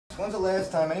When's the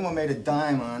last time anyone made a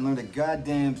dime on learned a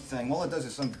goddamn thing? All it does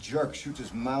is some jerk shoots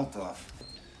his mouth off.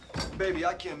 Baby,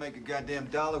 I can't make a goddamn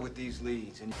dollar with these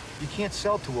leads. And you can't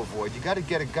sell to a void. You gotta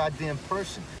get a goddamn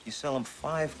person. You sell them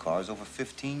 5 cars over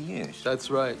 15 years. That's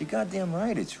right. You're goddamn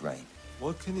right it's right.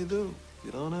 What can you do?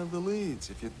 You don't have the leads.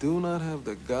 If you do not have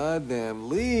the goddamn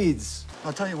leads.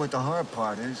 I'll tell you what the hard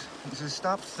part is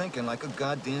stop thinking like a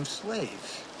goddamn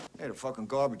slave. Hey, the fucking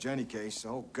garbage any case, the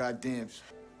whole goddamn...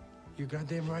 You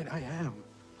goddamn right I am.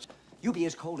 You be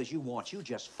as cold as you want. You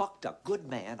just fucked a good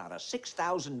man out of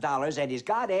 $6,000 and his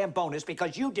goddamn bonus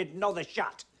because you didn't know the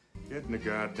shot. Get in the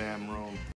goddamn room.